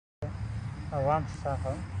عوام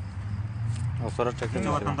صاحب او سره چکه چې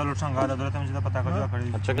وطن ته لوټ څنګه حالت ته چې د پتا کا کړی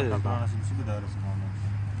اچھا کې ده پرانا سلسله دار سمونه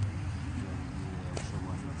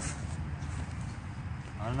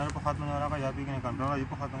انا په خاطر نه راغی یا پیګنه کنټرول یې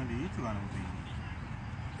په خاطر نه دی چې غانو دی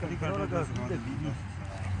کله کنټرول کوي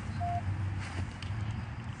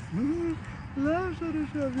لا سره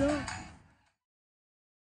شابیا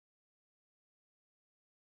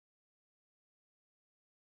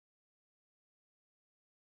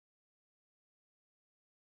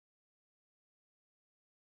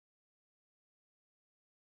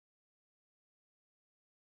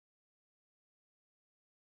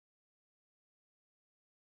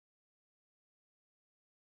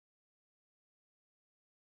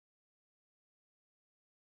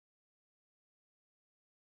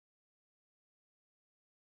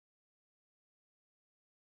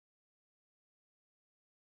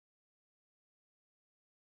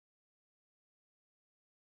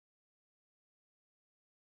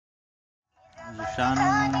شان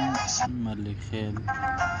ملک خیل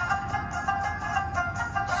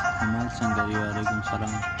کمال سنگری وعلیکم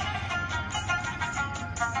سلام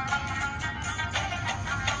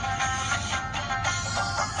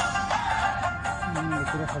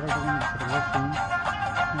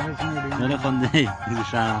ملک خونده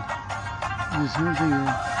شان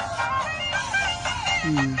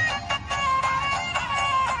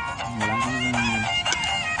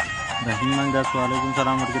رحیم منگا وعلیکم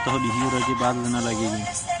سلام ورکه ته به هیرو کې بعد نه لګیږي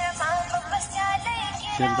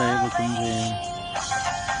چیرته یې وکم چې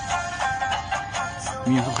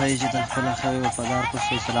می خو چې خپل خو وفادار کو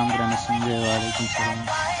سلام ګرانه سنجه وعلیکم سلام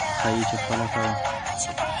خای چې خپل خو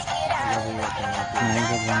نه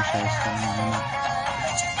دا ځان شایسته نه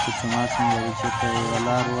چې ما څنګه چې ته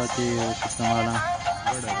ولا وروته او ستمالا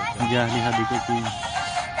جاهلی حدیث کې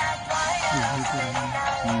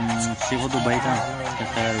سیغو دبئی تا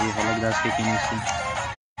خیر وی خلق داس کې کینیسي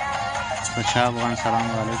بچا افغان سلام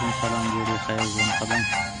علیکم سلام جوړي خیر زون قدم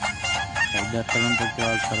حیدر کلم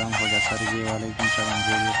تکوال سلام خوجا سرجی وعلیکم سلام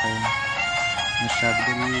جوړي خیر نشاد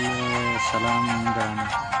گل سلام گرانا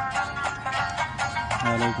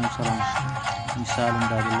وعلیکم سلام مثال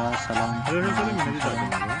امداد الله سلام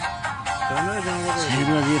سید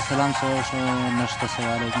وزیر سلام نشته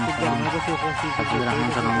وعلیکم سلام حبیب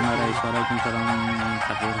رحمان سلام رئیس وعلیکم سلام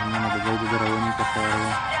حبیب رحمان د زید درونی په خیر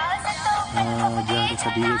جهر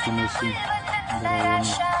خدیجه کی نسی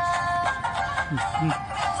درونی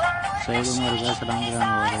سید عمر رضا سلام ګران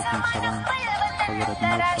وعلیکم سلام حضرت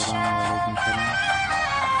نور سلام وعلیکم سلام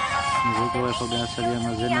زه کوی خو بیا سړی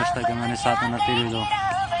مزه نشته که معنی ساعت نه تیریدو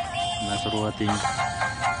دا شروعاتي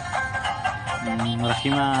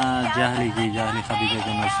رحیمه جهلی کی جهلی خدیجه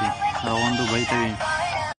کی نسی روان دبئی ته وي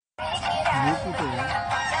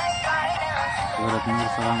حضرت نور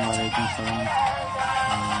سلام علیکم سلام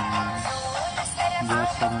جهر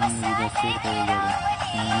سلام ویدا خیر ته وګړه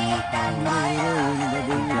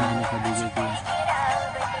جهلی خدیجه کی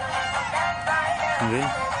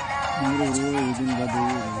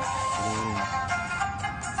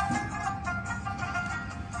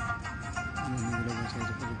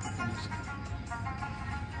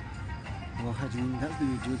واحد من ذا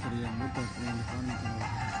بيجي كريا مدة كريا لفاني كنا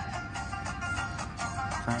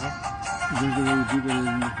څنګه جلد بيجي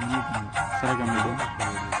كريا لفاني كنا سره کوم دی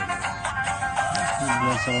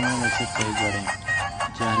الله سلام علیکم ته وګورئ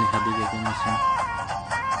جهلی خدیجه کی نسی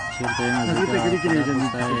چیرته یې ابھی تک کری جنی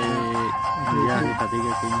جهلی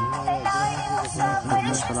خدیجه کی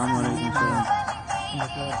السلام علیکم سلام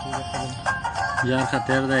یار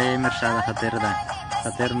خطر ده مرشاد خطر ده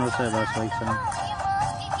خطر نو سه بس وای سلام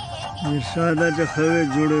مرشاد چې خوي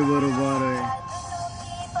جوړه برابر ہے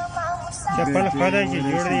چپل خدای چې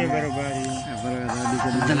جوړ دی برابر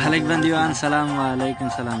عبد الحلیق بندیوان سلام علیکم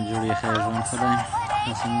سلام جوړی خیر ژوند خدای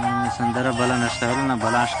سندره بل نشته ولنه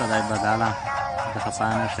بلاش خدای بداله د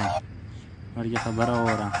خپانه شي ورګه خبره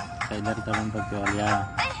وره خیدر تړم پکې ولیا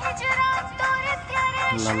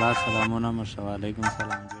لالا سلامونه مشو علیکم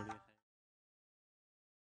سلام جوړی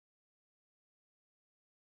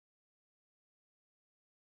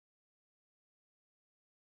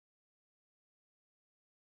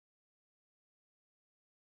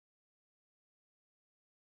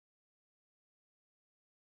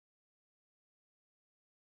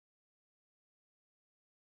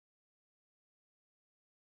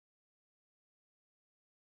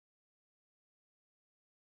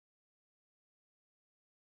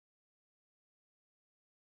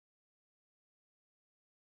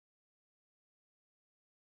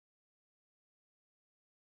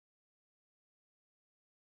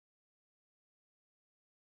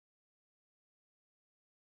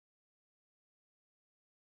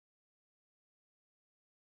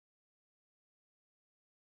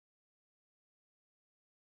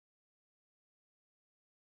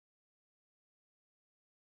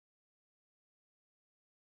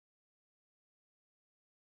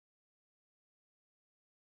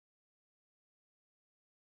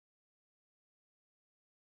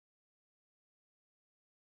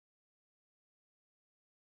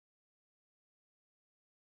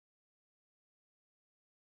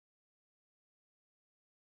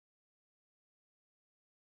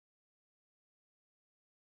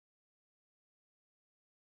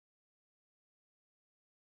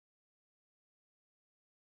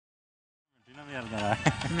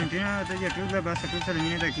سیمنټونه ته یې ټول بس ټول سره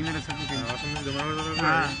مینه ده کینه رسول کې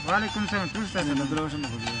وعلیکم السلام ټول تاسو ته دروښه نه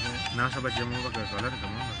کوي نه سبا جمع وکړه کولر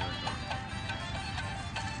کوم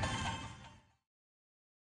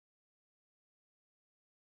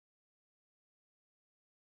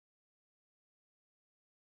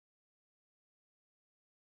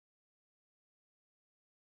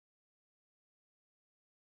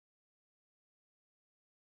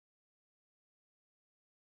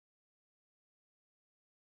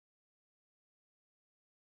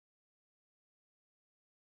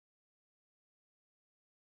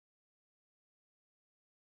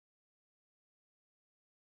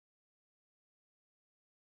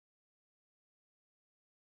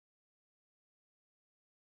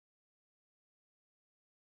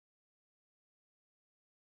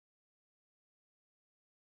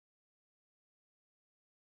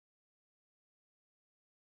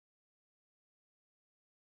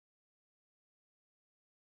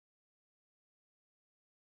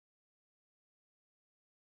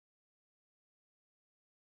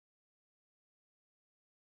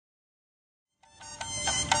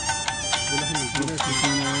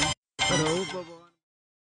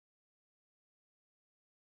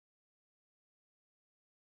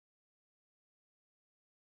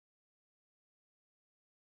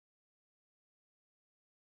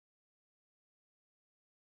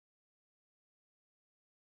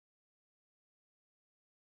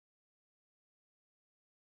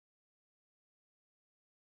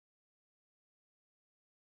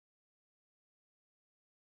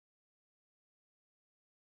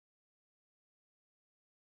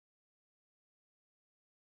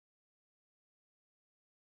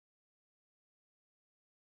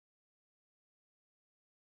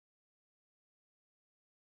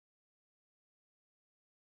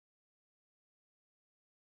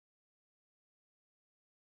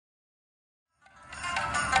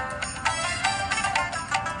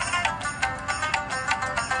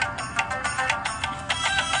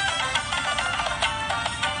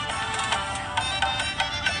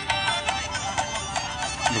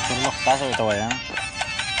ډاکټر الله تاسو ته وایم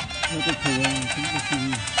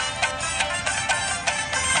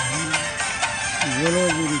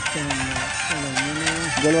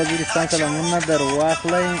ګل وزیرستان سلامونه در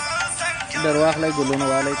واخلئ ګلونه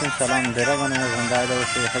وعلیکم سلام ډېره مننه زنده ده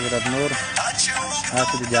اوسئ حضرت نور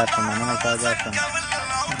تاسو دې جار شم مننه تا جار شم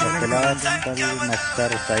اختلاف تل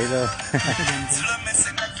مستر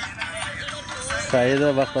سعید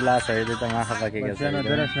وخت الله سعید ته ما خفه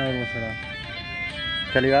کېږه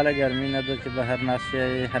کلیواله ګرمي نه ده چې بهر ناست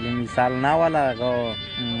یې حلیمي سال نه والا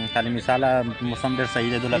حلیمي ساله موسم ډېر صحیح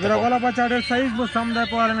دی دلته والا بچا ډېر صحیح موسم دی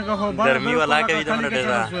په اړه نه کو ګرمي والا کوي دومره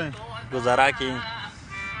ډېره ګزاره کوي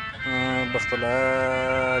بخت الله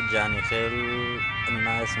جاني خیل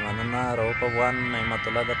ناس مننه رؤوف افغان نعمت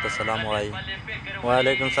الله درته سلام وایي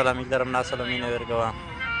وعلیکم سلام یک ناس سلامینه ورکوه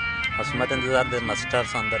عصمت انتظار دی ماسټر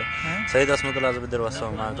سندر سعید عصمت الله زه به در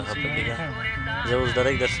وسوم ما ته خفه کېږه زه اوس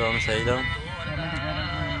درک درسوم سعید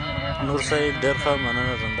نور صاحب ډېر ښه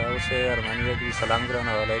مننه زنده اوسئ ارماني وکړي سلام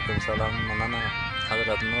ګرانه وعلیکم سلام مننه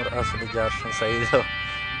حضرت نور اصل جار شم سعید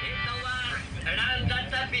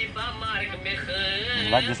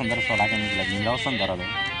لاګ د سندره سوال کې موږ لګین دا سندره ده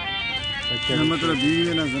مطلب دی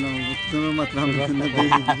نه زنه مطلب نه دی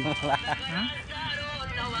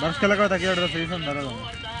بس کله کو تا کې اورده صحیح سندره ده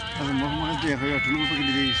محمد دی خو ټول په کې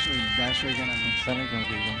دی دا شوی کنه سره کوم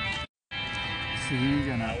کې صحیح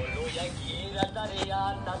جناب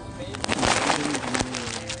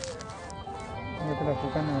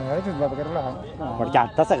porque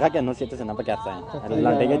hasta se que no siete se no para quedarse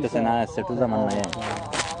la ley que se na se tu zaman na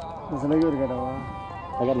मसला क्यों कर रहा है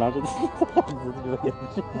अगर ना तो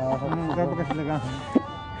क्या कैसे लगा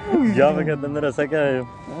जा के अंदर ऐसा क्या है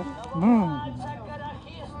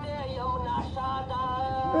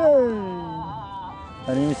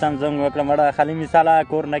अनि सैमसंग वकला मडा खाली मिसाला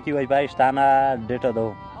कोर्ना की वाईफाई स्टाना डेटा दो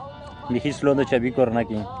लिखी स्लो दो छवि कोर्ना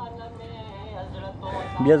की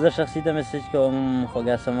بیا زه شخصي ته میسج کوم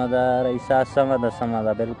خوږه سمه ده رئیسه سمه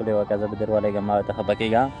ده بلکل یوه که زه به در ولېږم ما ورته خفه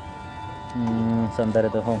کېږه سندرې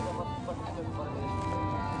ته خو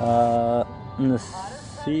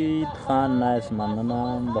نسید خان نایس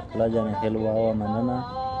مننه بخلا جان خیل واوه مننه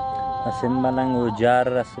اسیم ملنګ وجار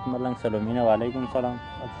اسیم ملنګ سلامینه وعلیکم سلام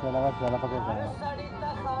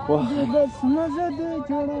بس مزه دې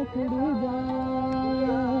جوړه کړې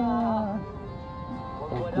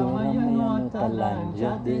ده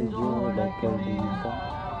لانجه دې جوړه کړې ده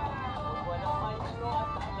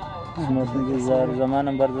اسمت گزار زمان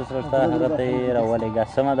نمبر دوسرا شتا حضرت راولېږه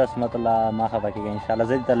سمه ده اسمت الله ما خفه کېږه انشاءالله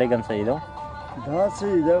زه دې ته لېږم صحیح ده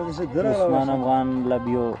عثمان افغان لب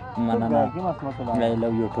یو مننه I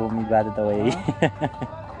love you too امید باید ته وایي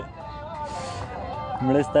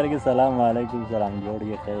مړه سترګې سلام علیکم سلام جوړ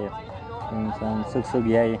یې خیر انسان څوک څوک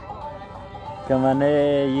یای که منې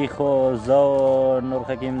یي خو زه نور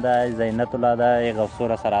حکیم دی زینت الله دی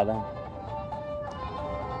غفصوره سره ده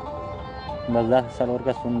بس دا څلور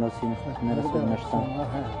کسونه نسي نره څوک نشته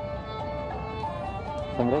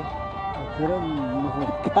څومره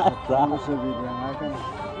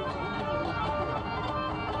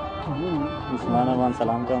عثمان افغان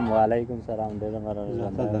سلام کوم وعلیکم سلام ډېره مننه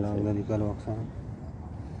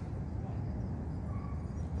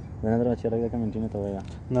نندره چې راګه کمنټینه ته وایا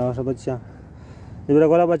نه شه بچا دبره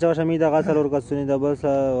کولا بچا شمی دا غسل ور کسونی دا بس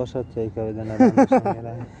وشت چای کوي دا نه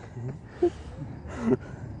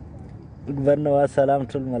اکبر نواز سلام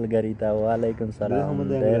ټول ملګری ته وعلیکم سلام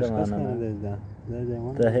ډېر مننه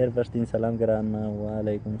طاهر پښتین سلام ګرانه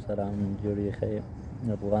وعلیکم سلام جوړی خیر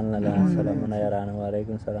افغان لاله سلامونه یارانه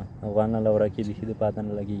وعلیکم سلام افغان لاله ورکی دي چې پاتن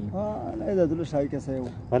لګي نه دا دل شای کیسه یو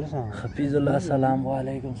حفیظ الله سلام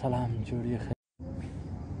وعلیکم سلام جوړی خیر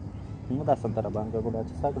مو تاسو ته باندې کوډه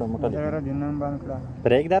چې ساګړه موټه دا را دینم باندې کړه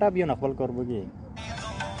بریک دار ابي نه خپل کور بږي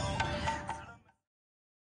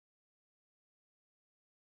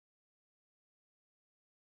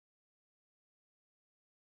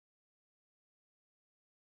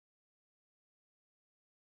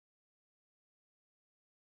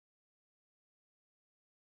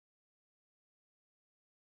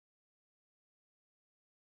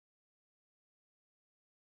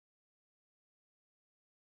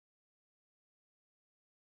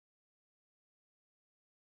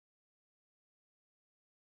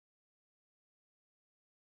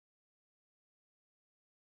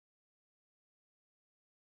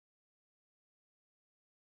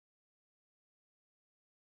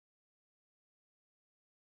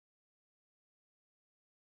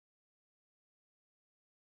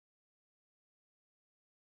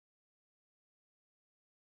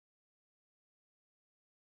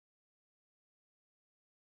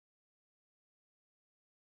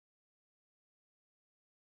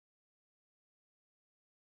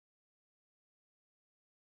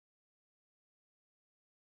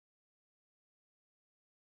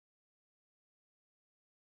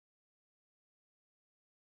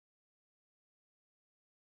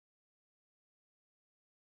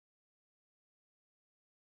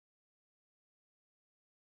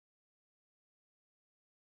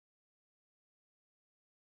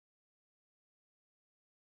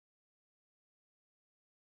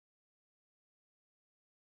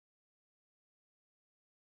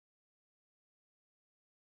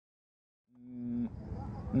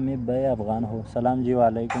می بای افغان هو سلام جی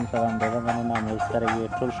وعلیکم سلام ډېره مننه مې سترګې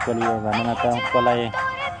ټول ښکلي یې مننه ته هم ښکلی یې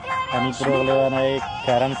اني پروغلی ونه یې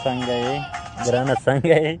کرم څنګه یې ګرانه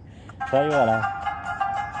څنګه یې ښایي والا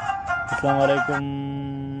السلام علیکم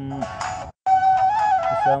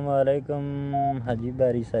السلام علیکم حاجی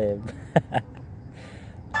باری صاحب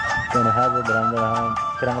کنها زه درام درهم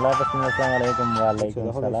کرنګلا پسنه السلام علیکم وعلیکم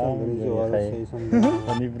سلام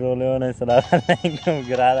اني پروغلی ونه السلام علیکم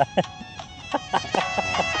ګرانه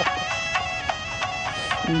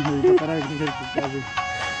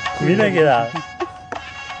مینه کې دا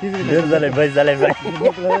ډېر ځلې بای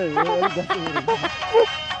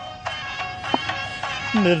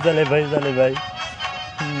ډېر ځلې بای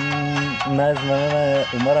ناز مننه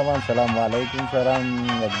عمر امان سلام علیکم سلام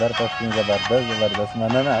اکبر پښتون زبردست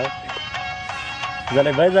مننه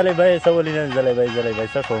ځلې بای څه ولې نه ځلې بای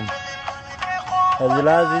څه کوم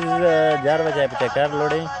عبدالله عزیز 4 بجې په چکر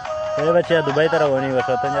لوړی ए बच्चे दुबई तरह होनी बस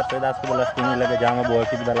होते हैं जब पैदा को बलस्तीनी लगे जामा बुआ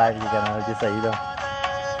की भी लाइक करना है सही है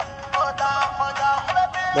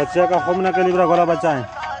बच्चे का खूब ना कलीब्रा गोला बच्चा है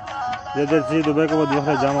ये दर्शी दुबई को वो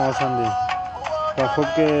दूसरा जामा औसान दे का खूब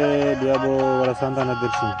के दिया वो बड़ा सांता न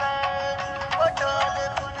दर्शी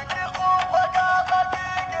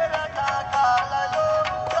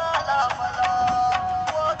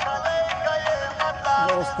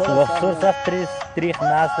وخصوص تاریخ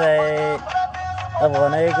ناس ہے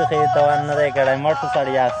افغانۍ کې خې توان نه دی کړی مټ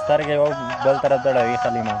سړی سترګې بل طرف ته ډوي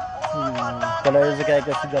خلیمه کله یې ځکه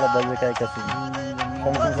کسي کله بل ځکه کسي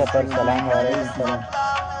شمس سفر سلام علیکم سلام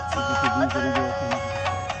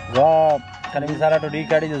وا کله سره ټوډي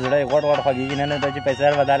کړي د زړه غوړ خوږیږي نه ته چې پیسې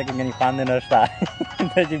ودال کې غني خان نه نشته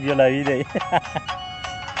ته چې بیولوي دی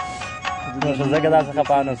نو څه دا څه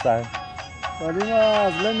خپانو سره کلیمه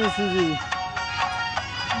اصلا میسیږي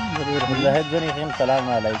زاهد بن خیم سلام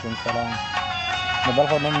علیکم سلام بل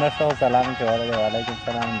خو نوم نشته خو سلام چې وعلیکم وعلیکم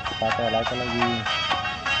سلام پاته علاقه لګي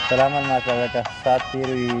سلام الماته که سات تیر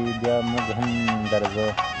وي بیا موږ هم درځو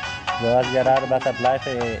جواز جرار بس اپلای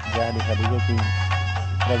شي جهالي خدیجه کې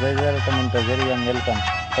راځئ زه درته منتظر یم ویلکم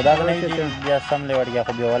خو دا نه وي چې بیا سم لیوړ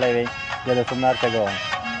خو بیا ولی وی بیا د سمنار څخه کوم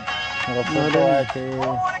غفور ته وایه چې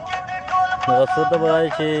غفور ته به وایي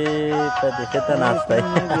چې فتحې ته ناست دی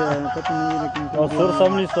غفور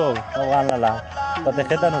سم نیستو افغان لالا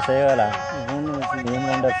فتحې ته نو صحیح ویله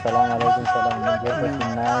عمران ډېر سلام علیکم سلام ډېر پسې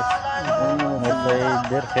ناست مرسئ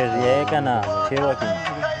ډېر خیریه یې که نه ښې وکړي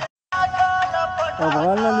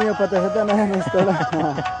افغان لالا یې فتحې ته نه نستله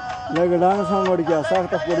لږ ډانس هم وړ کیا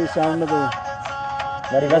سخته پریشان نه دی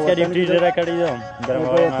dari bas ka duty ډېره کړې ده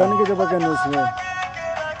وطن کې د پکې نوسوي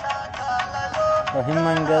رحیم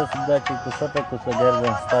منګس دا چې کوڅه په کوڅه ډېر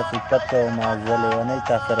ځم ستا صفت کوم لیونۍ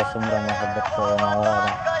تا سره څومره محبت کوم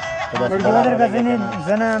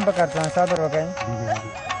زه نه هم په کارتان صبر وکړئ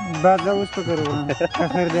بعد زه اوس فکر وکړم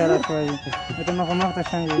خیر دی راسوي ته مخامخ ته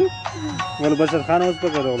شان یې ول بشر خان اوس په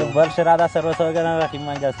کړو بل شرادا سروس وګڼه رحیم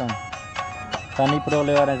منګس هم ثاني پرو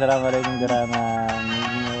لیوان السلام علیکم ګرانه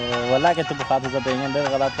والله که ته په خاطر زه پیژنم ډېر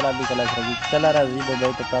غلط پلان دی کله کله راځي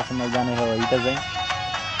دوبۍ ته تاسو میدان هوایي ته ځئ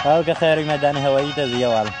او که خیر وي میدان هوایي ته ځي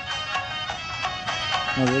اول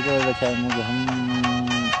نو ځکه بچای موږ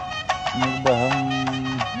به هم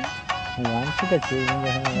وان شو که چې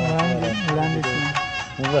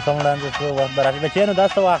موږ هم وړاندې شو وخت به راشي بچیانو دا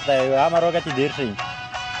څه وخت دی عامه روګه چې ډېر شي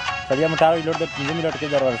سړیا مو 18 لوټ د 15 منټ کې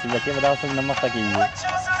در ورسي بچې به دا اوس نه مخته کېږي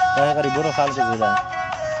دا غریبونو خال کې ځای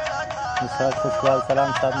اسحاق سوال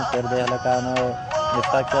سلام صاحب نے کر دے ہلکانو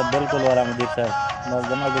اسحاق صاحب بالکل والا مدیر صاحب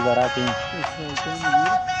مقدمہ گزاراتی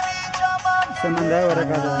سمندر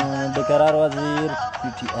ورکا بقرار وزیر پی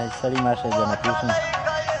ٹی آئی سڑی ماشا جنتیشن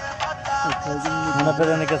انہا پر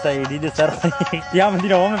انہا کسا ایڈی دے سر یا مندی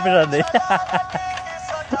رہو میں پیشا دے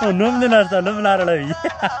نوم دے ناشتا نوم نارا لوی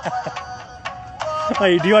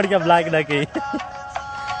ایڈی وڑ کیا بلاک نہ کئی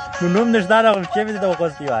نوم نشتا رہا ہم چے بھی دیتا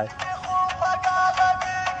وقوستی وائے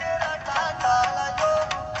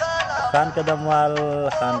خان قدموال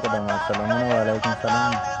سلامونه وعلیکم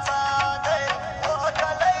سلام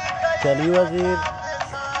علی وزیر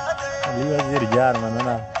جار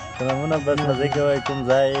مننه سلامونه بس مزه کوئ کوم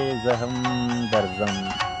ځای زه هم درځم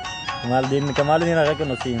کمال الدین هغه کې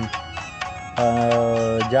نسیم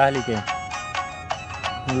جاهلي کې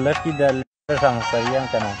لکي د لټه مستویان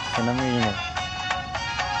که نه چې نه مې وینم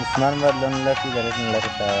عثمان بدلون لکي د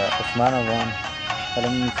لټه عثمان افغان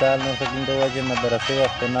قلم مثال نو فکرین ته وایي چې مدرسې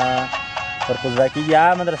وختونه پر پزرا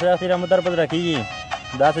کېږي مدرسې وختې را مدر پزرا کېږي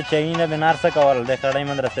داسې چینه بنار څه کول د خړۍ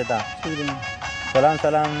مدرسې ته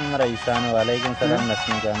سلام رئیسانو وعلیکم سلام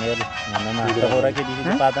نسیم کامل مننه ته خو راکې دي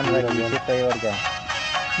چې پاته نه راکېږي چې ته یې ورکړه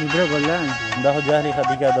دا خو جهلي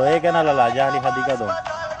خدي کا دو یې که نه لالا جهلي خدي کا دو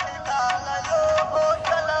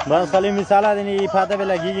بس خالی مثالات یې پاته به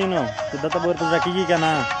لګېږي نو چې دته به ورپزرا کېږي که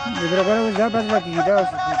نه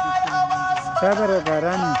صبر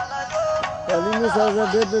وکړم تعلیم سره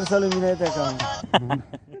ډېر سلامینه ته کوم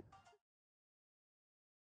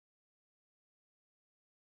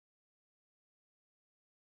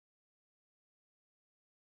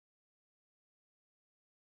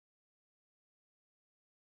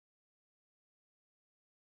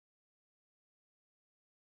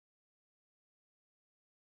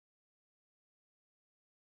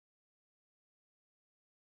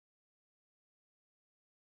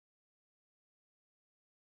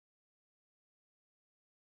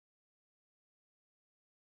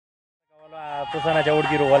پوسانه چوڑ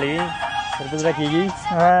کی روغلی ورپزرا کېږي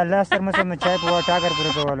لاس تر مصب نه چای په ټاکر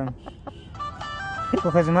پورې کولم په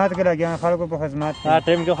خدمات کې لګیا خلکو په خدمات کې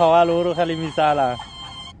ټیم کې خوال ورو خالي مثاله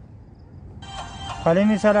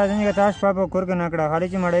ځینې که تاسو په کور کې نه کړه خالي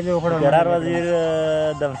چې مړی دې وخوړه ګرار وزیر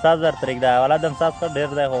دمساز در پرېږده والا دمساز ښه ډېر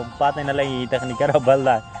دی خو پاتې نه لګي تخنیکر بل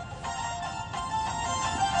دی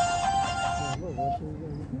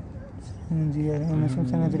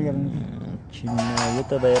वो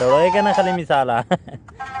तो भाई रड़ोए के ना खाली मिसाला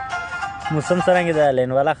मौसम सरंगे दा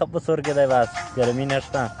लेन वाला खप सोर के दा बस गर्मी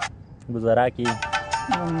नष्टा गुजारा की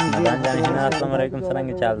मैदान जाने ना अस्सलाम वालेकुम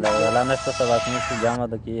सरंगे चाल दा वाला नष्टा सब आदमी से जामा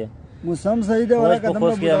तो की मौसम सही दे वाला कदम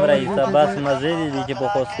पोस के हमरा हिस्सा बस मजे दी के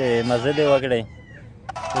पोस के मजे दे वगड़े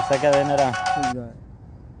तो सका वेनरा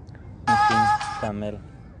कामेल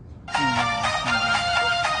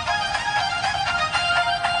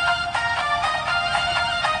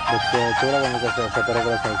बच्चे थोड़ा कम कैसे सतर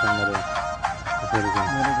का सेक्शन मेरे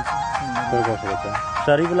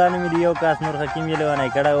शरीफ लाने में दियो काश्मीर हकीम ये लेवाना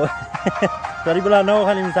कड़ा हो शरीफ ला नो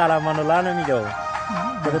खाली मिसाल मानो लाने में जाओ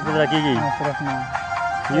तो रखेगी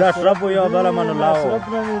या अशरफ या बाला मानो लाओ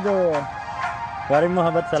वारी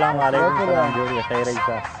मोहब्बत सलाम वालेकुम सलाम जोड़ी खैर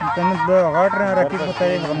ऐसा तमत बे गाट रहा रखी पता है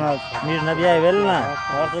गमात नीर नबी आए वेल ना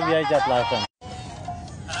और सब भी आई चात लासन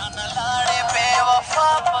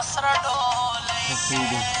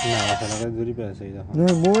نه مثلا دوری په صحیح ده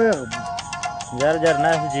نه موه جر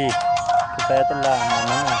ناس جی کفایت الله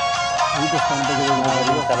مننه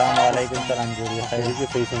سلام علیکم سلام جوری خیر که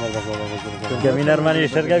صحیح سندر بگو گمینر منی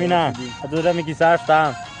شر گمینا ادوره می کی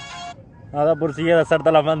ساشتا هغه پرسیه سر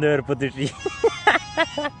تلا باندې ور پتشي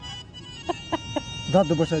دا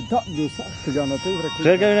د بشه دا د سخت جانته ورکه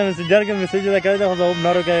شر گمینا مسجر کې میسج دا کړی دا خو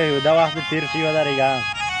نورو کې دا وخت تیر شي ودارېګا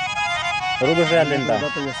رو بشه لنتا دا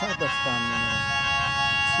ته یې سخت ستان نه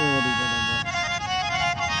څه ودی دا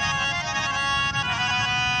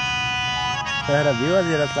سهر بی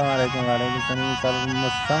وزیر السلام علیکم وعلیکم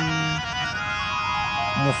السلام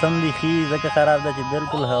موسم دی خی ځکه خراب ده چې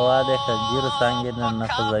بالکل هوا ده خجیر څنګه نه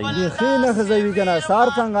خزوي دی خې نه خزوي کنه سار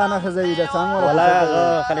څنګه نه خزوي دا څنګه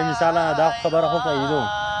ولا خلی مثال دا خبره خو کوي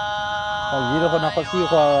خجیر خو نه خسي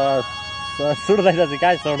خو سور دی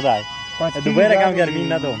ځکه سور دی دوباره رقم گرمی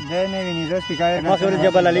نه دو نه ویني زه شکایت ما خو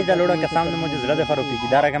جبل علی ته لوړه قسم نه مجه زړه فروکی کی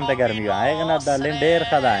دا رقم ته گرمی آئے نه دا لین ډیر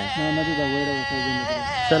خدای نه دا وایره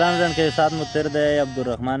سلام زن के साथ मुतरद है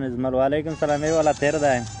अब्दुलरहमान इजमल वालेकुम सलाम ये वाला तेरद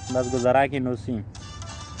है बस गुजारा की नोसी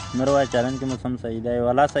मरवा चरण के मौसम सही है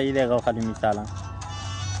वाला सही है गौ खाली मिसाला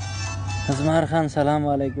अजमार खान सलाम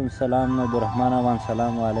वालेकुम सलाम अब्दुलरहमान अवान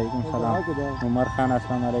सलाम वालेकुम सलाम उमर खान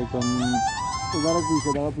अस्सलाम वालेकुम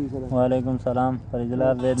वालेकुम सलाम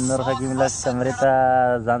फरीदुल्लाह बेद नूर हकीम लस समरिता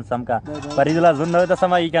जान सम का फरीदुल्लाह जुन नو ته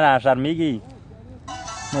سمای کنه شرمېږي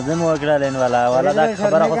مزه مو وکړه لین والا دا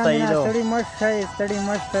خبره خو صحیح ده ستړي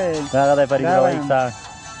مشته دا غدا فریدولا وایسا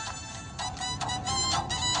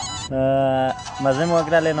مزه مو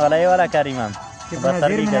وکړه لین والا کریمان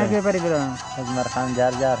بسر کی کرے ازمر خان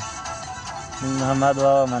جار محمد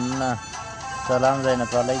وا مننا سلام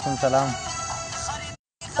زینت علیکم سلام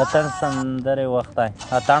اتن سندر وخت ہے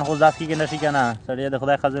اتن خو ځاس کی نشي کنه سړی د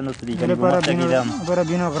خدای خزانه سړي کنه پر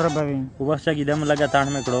بینو غرب وي وبخښه کی دم لگا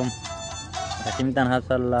تان میں کړم رحیم تنها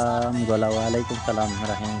سلام ګولا وعلیکم سلام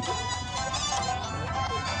رحیم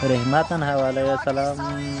رحمتن حواله سلام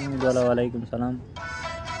ګولا وعلیکم سلام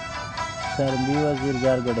سربی وزیر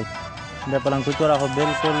جار ګډه د پلنګ کوټه خو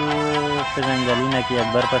بالکل څنګه نه کی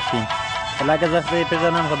اکبر پښتین الله کا زخت په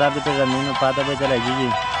ځنن خدا دې په زمين پاته به چلایږي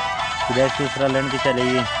خدای شکر لن کې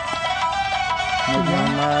چلایږي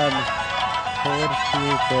محمد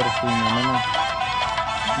فورسی نه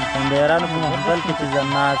څنګهران په محفل کې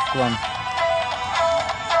ځناس کوم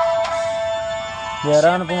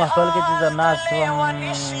دیران په محفل کې چې زناس وم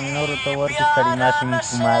نور ته ورکې ستړي ناشم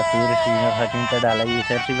ما تیر شي نور حکیم ته ډالۍ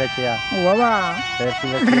خیر شي بچیا وبا خیر شي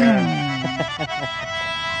بچیا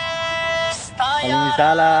خلی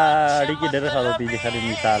مثاله اړیکې ډېر ښه دي خلی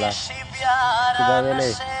مثاله چې دا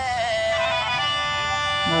ویلې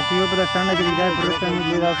نو په څنګه کې دا پرته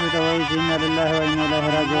مې راسو ته وایي چې ان لله و انا الیه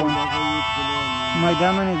راجعون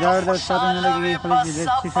مېدامن دار د ستاسو نه لګي خپل دې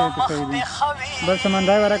څه څه کوي بس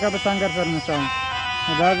سمندای ورکا په څنګه سر نشو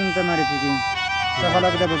دا زم ته معرفي کی څه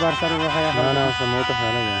خلک د بازار سره وخیا نه سمو ته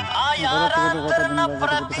خاله ده دا ته د غوټه د نظر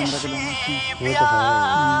په څنګه کې وو ته خاله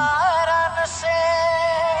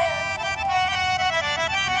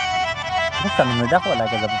بس نو دا خو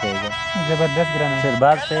لکه زبته زبردست ګرانه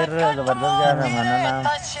شربات خیر زبردست ګرانه مننه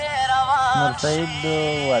مرتید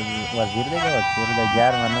وزیر دی د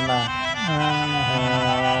جار مننه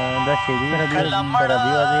دا شیرین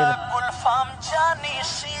ربی وزیر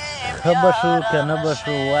خبشو کنه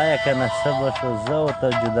بشو وایا کنه سبشو زو ته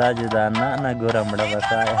جدا نه ګورم مړه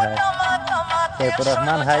بسای هاي سیف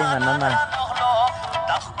الرحمن هاي مننه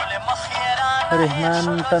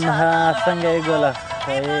رحمان تنها څنګه ګولا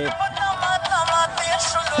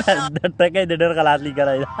ټکای د ډېر غلط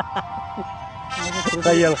لیکلای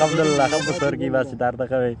الحمدلله خب بطور کی بات ستار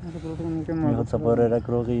تک ہے خود سپور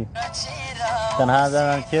رکروغي تنها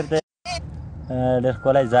ځان چیرته ډېر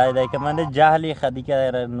کولای ځای دی که باندې جاهلی خدي کې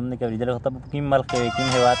نوم نه کوي دغه ته کوم ملک کې کوم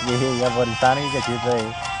هیواد کې یا افغانستان کې چیرته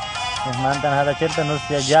مهمان تنها دا چیرته نو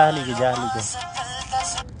جاهلی کې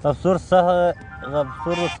افسور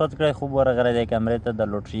سوچ کړی خوب ورغلی دی کمرې ته د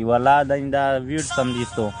لوټ شي ولا دا ویډ سم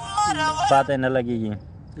دیستو پاته نه لګیږي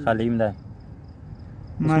خالیم ده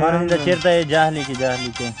عثمان دا چیرته جاهلی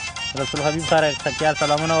کې رسول حبیب خیر خیال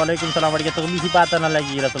سلام علیکم سلام ورګه تغلیفی پاته نه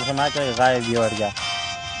لګي رسول خما کې غایب دی ورګه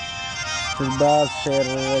بس سر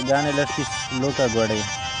गाने लड़की लोका गोड़े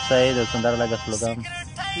सही दो सुंदर लगा स्लोगन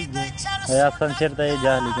या सन चेरता है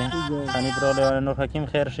जाहली के खानी प्रोले नूर हकीम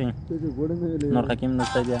खैर शी नूर हकीम न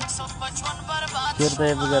सही चेरता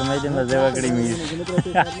है बगर मैं दिन मजे वगड़ी मीस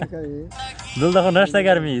दुल दखो नष्ट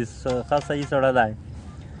गर्मी खास सही सोड़ा दाई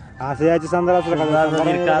हां से आज संदर असर का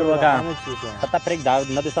काल वका पता प्रेक दाव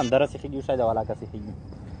न दे संदर से खिगी शायद वाला का सिखी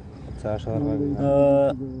अच्छा शहर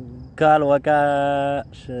काल वका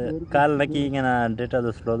काल नकी ना डेटा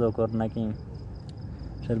दो स्लो दो कर नकी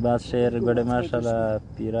شهرباز شعر ګډې ماشاءالله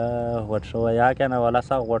پیره غوټ شوی یا کنه والا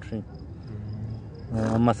سا غوټ شي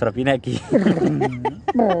مصرفي نه کی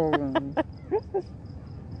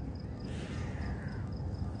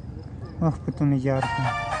وخت په تو نجار کړ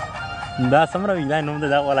دا څومره وي دا نوم د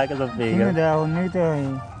دغه ولا که زه پوهېږم دا خو نوي ته وایي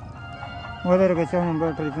ودرېږه چا نمبر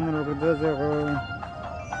ټلیفون وکړه دا زه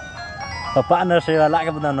خفه نه شئ ولا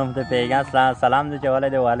که په دا نوم ته پوهېږم سلام دې چولی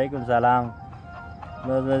دی وعلیکم سلام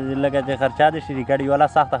لکه چې خرچا دې شریک کړي والا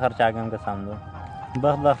سخته خرچا کوم که سمدو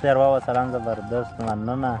بخت بختیار واوه سلام زبردست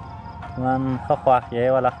مننه من ښه خوښ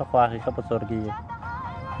یې والا ښه خوښ یې ښه په سور کې یې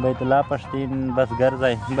بیت الله پښتین بس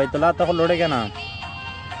ګرځئ بیت الله ته خو لوړې که نه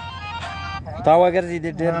تا وګرځي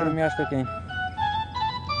دې ډېر میاشتو کې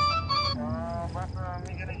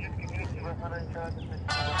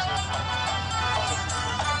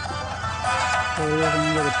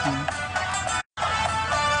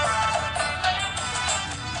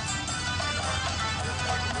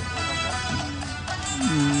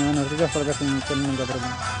no sé qué fue lo que se me hizo nunca pero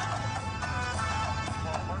no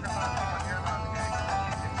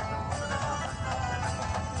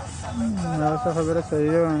esa خبره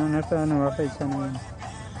صحیح ده نه نشته نه واقعي څه نه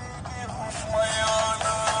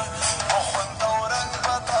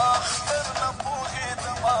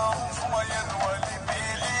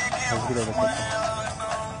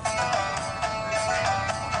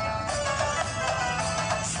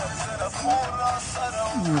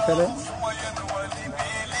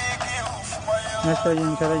نشته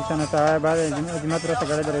ان شاء الله سنه تعالى بعد جمعه راته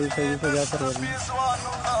غړې درې سوي څه بیا سره ورنه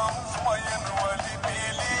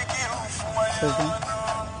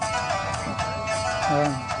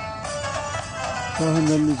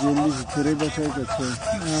نلی جلی چوری بچای کچه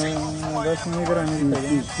بس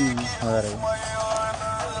میگرانی آره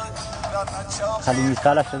خالی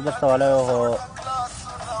مثال شد دست والا هو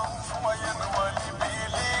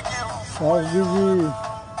صاحب بیجی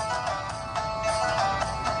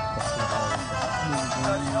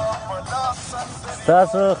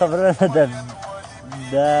ستاسو خبره ده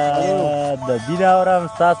د دین اورم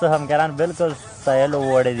ستاسو همکاران بالکل سایل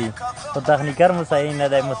وړي دي خو تخنیکر مو صحیح نه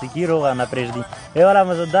دی موسیقي روغه نه پرېږدي ای والا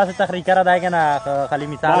مو داسې تخنیکر دی که نه خالي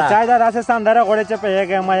مثاله چای دا داسې سندره غواړي چې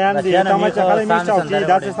پوهېږي میان دي تمه چې خلک مې شوقي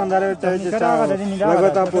داسې سندره ته چې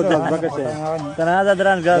لږ ته په جذبه کې شي تنها زه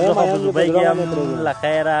دران ګاز زه خو په دوبۍ کې یم له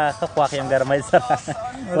خیره ښه خوښ یم ګرمۍ سره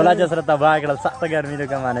ولا چې سره تباه کړل سخته ګرمي ده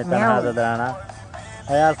که مانې تنها زه درانه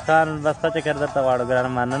ایاز خان بس څه چکر درته غواړو ګرانه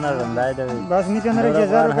مننه ژوندی دی بس نیچه نه رکې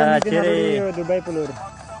 1000 روپۍ دوبۍ په لور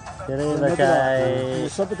چیرې بچای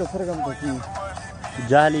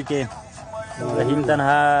جهلی کې رحیم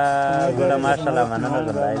تنها ګوله ماشاءالله مننه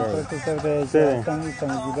ژوندی دی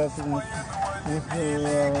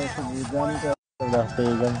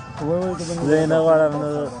زه یې نه غواړم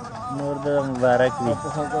نور د مبارک وي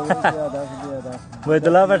بیت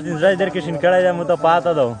الله پښتین ځای در کې شین کړی دی مو ته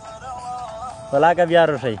پاته ده ولا که بیا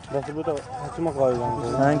روشئ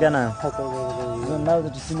که نه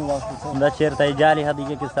دا چېرته یې جالي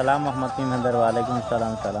حدیقه کې سلام محمد قیم هندر وعلیکم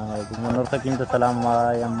السلام سلام علیکم نور حکیم ته سلام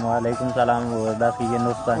وایم وعلیکم سلام دا کیږي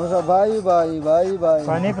نوستا भाई भाई भाई भाई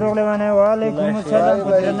पानी प्रॉब्लम है वालेकुम अस्सलाम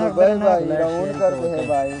करते हैं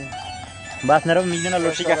भाई بس نرم میدونه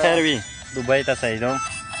لوشي که خیر وي دوبۍ ته صحیح ده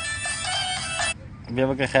بیا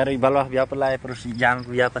به که خیر وي بل وخت بیا په لایف روشي جان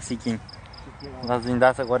بیا پسې کیم بس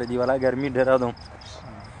زنده څه غوړې دي والا ګرمي ډېره ده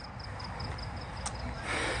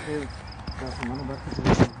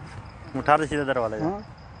موټر دې سیده دروالی ده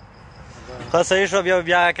ښه صحیح شو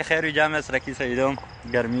بیا که خیر وي جام سره کې صحیح ده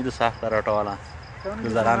ګرمي ده سخته راټوله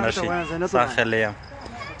ګزاره نه شي سخت خیلی یم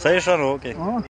صحیح شو نو اوکې